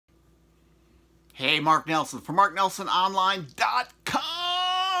Hey, Mark Nelson from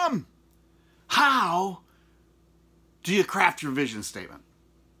marknelsononline.com. How do you craft your vision statement?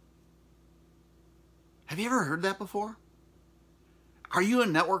 Have you ever heard that before? Are you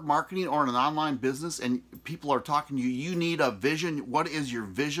in network marketing or in an online business and people are talking to you? You need a vision. What is your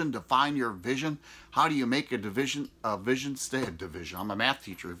vision? Define your vision. How do you make a vision statement? I'm a math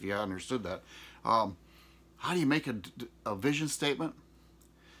teacher, if you understood that. How do you make a vision statement?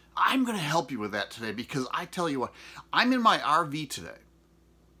 I'm going to help you with that today because I tell you what, I'm in my RV today,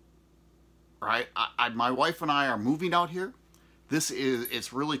 right? My wife and I are moving out here.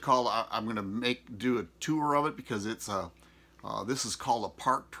 It's really called, I'm going to do a tour of it because this is called a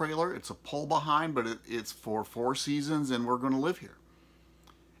park trailer. It's a pull behind, but it's for 4 seasons and we're going to live here.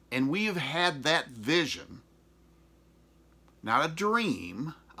 And we have had that vision, not a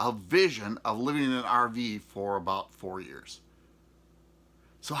dream, a vision of living in an RV for about 4 years.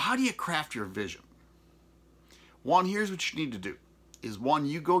 So how do you craft your vision? One, here's what you need to do. One,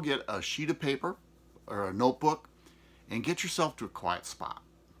 you go get a sheet of paper or a notebook and get yourself to a quiet spot.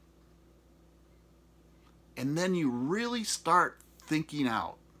 And then you really start thinking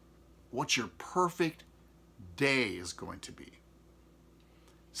out what your perfect day is going to be.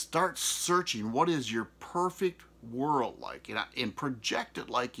 Start searching what is your perfect world like and project it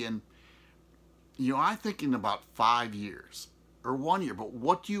like in, I'm thinking about 5 years. Or 1 year, but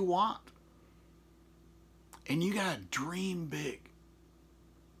what do you want? And you gotta dream big.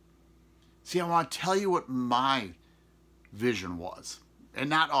 See, I want to tell you what my vision was, and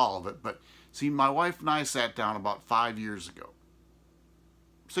not all of it, but see, my wife and I sat down about 5 years ago,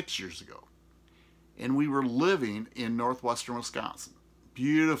 6 years ago, and we were living in northwestern Wisconsin.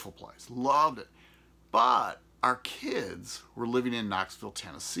 Beautiful place, loved it. But our kids were living in Knoxville,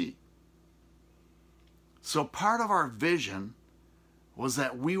 Tennessee. So part of our vision was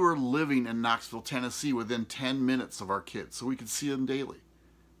that we were living in Knoxville, Tennessee within 10 minutes of our kids so we could see them daily.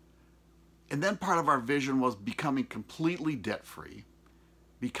 And then part of our vision was becoming completely debt-free,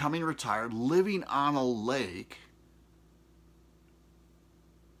 becoming retired, living on a lake,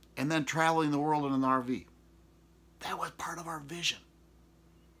 and then traveling the world in an RV. That was part of our vision.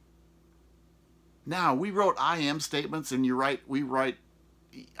 Now, we wrote I am statements, and we write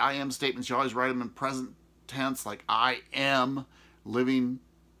I am statements, you always write them in present tense, like I am living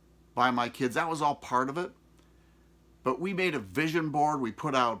by my kids. That was all part of it. But we made a vision board. We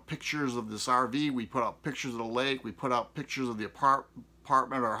put out pictures of this RV. We put out pictures of the lake. We put out pictures of the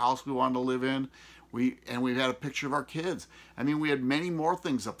apartment or house we wanted to live in. We had a picture of our kids. I mean, we had many more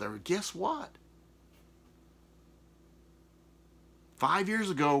things up there. But guess what? 5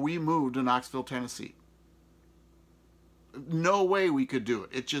 years ago, we moved to Knoxville, Tennessee. No way we could do it.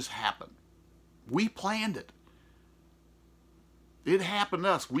 It just happened. We planned it. It happened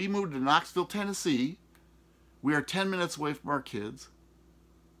to us. We moved to Knoxville, Tennessee. We are 10 minutes away from our kids.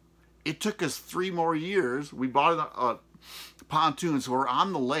 It took us 3 more years. We bought a pontoon, so we're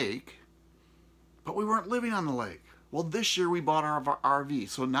on the lake, but we weren't living on the lake. Well, this year we bought our RV,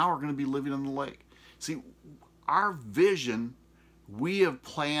 so now we're going to be living on the lake. See, our vision, we have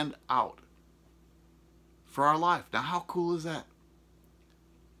planned out for our life. Now, how cool is that?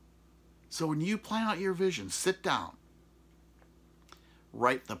 So when you plan out your vision, sit down.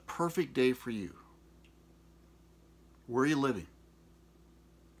 Write the perfect day for you. Where are you living?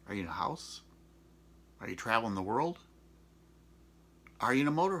 Are you in a house? Are you traveling the world? Are you in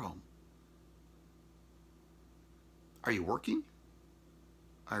a motorhome? Are you working?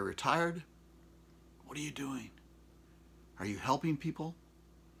 Are you retired? What are you doing? Are you helping people?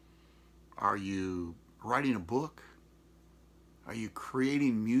 Are you writing a book? Are you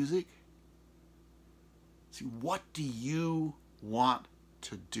creating music? See, what do you want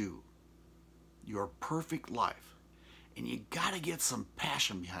to do? Your perfect life. And you got to get some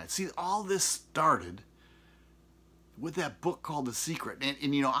passion behind it. See, all this started with that book called The Secret.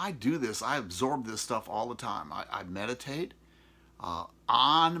 And I do this. I absorb this stuff all the time. I meditate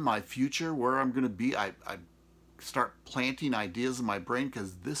on my future, where I'm going to be. I start planting ideas in my brain,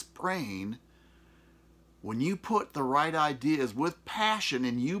 because this brain, when you put the right ideas with passion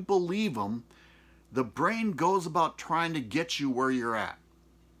and you believe them, the brain goes about trying to get you where you're at.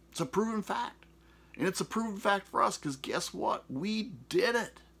 It's a proven fact. And it's a proven fact for us, because guess what? We did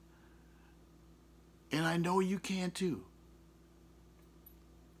it. And I know you can too.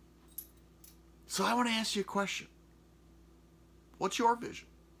 So I want to ask you a question. What's your vision?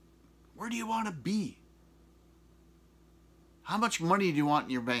 Where do you want to be? How much money do you want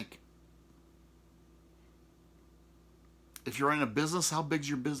in your bank? If you're in a business, how big's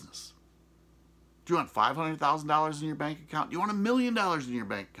your business? Do you want $500,000 in your bank account? Do you want $1 million in your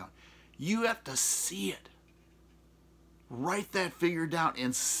bank account? You have to see it. Write that figure down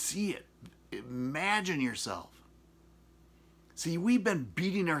and see it. Imagine yourself. See, we've been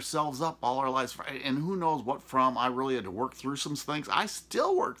beating ourselves up all our lives, and who knows what from. I really had to work through some things. I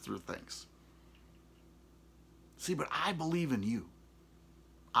still work through things. See, but I believe in you.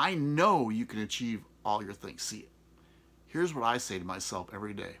 I know you can achieve all your things. See, here's what I say to myself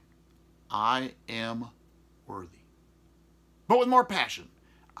every day. I am worthy. But with more passion,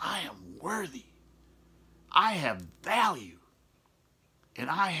 I am worthy. I have value. And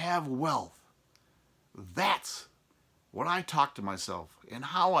I have wealth. That's what I talk to myself and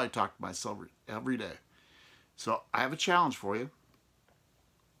how I talk to myself every day. So I have a challenge for you.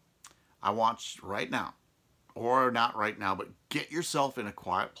 I want you right now, or not right now, but get yourself in a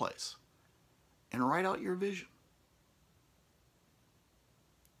quiet place and write out your vision.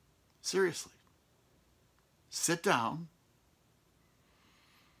 Seriously. Sit down,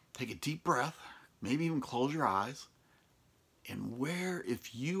 take a deep breath, maybe even close your eyes, and where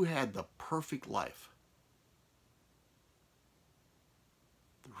if you had the perfect life,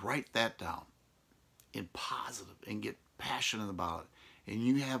 write that down in positive and get passionate about it, and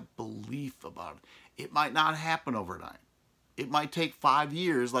you have belief about it. It might not happen overnight. It might take 5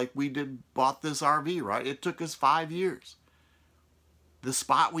 years, like we bought this RV, right? It took us 5 years. The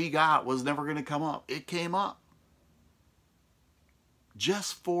spot we got was never going to come up. It came up.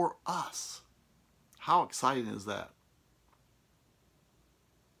 Just for us. How exciting is that?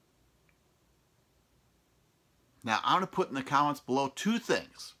 Now, I'm going to put in the comments below 2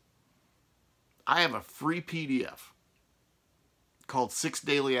 things. I have a free PDF called 6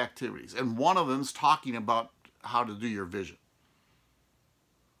 Daily Activities, and one of them is talking about how to do your vision.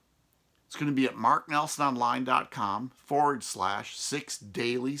 It's going to be at marknelsononline.com/6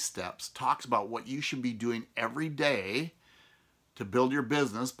 daily steps. Talks about what you should be doing every day to build your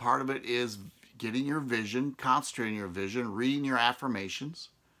business. Part of it is getting your vision, concentrating your vision, reading your affirmations.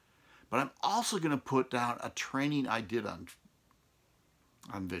 But I'm also going to put down a training I did on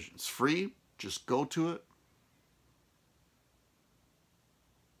vision. It's free. Just go to it.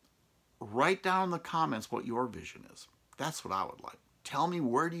 Write down in the comments what your vision is. That's what I would like. Tell me,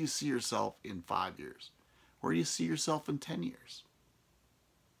 where do you see yourself in 5 years? Where do you see yourself in 10 years?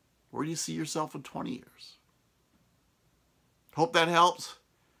 Where do you see yourself in 20 years? Hope that helps.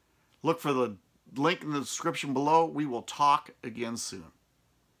 Look for the link in the description below. We will talk again soon.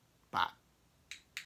 Bye.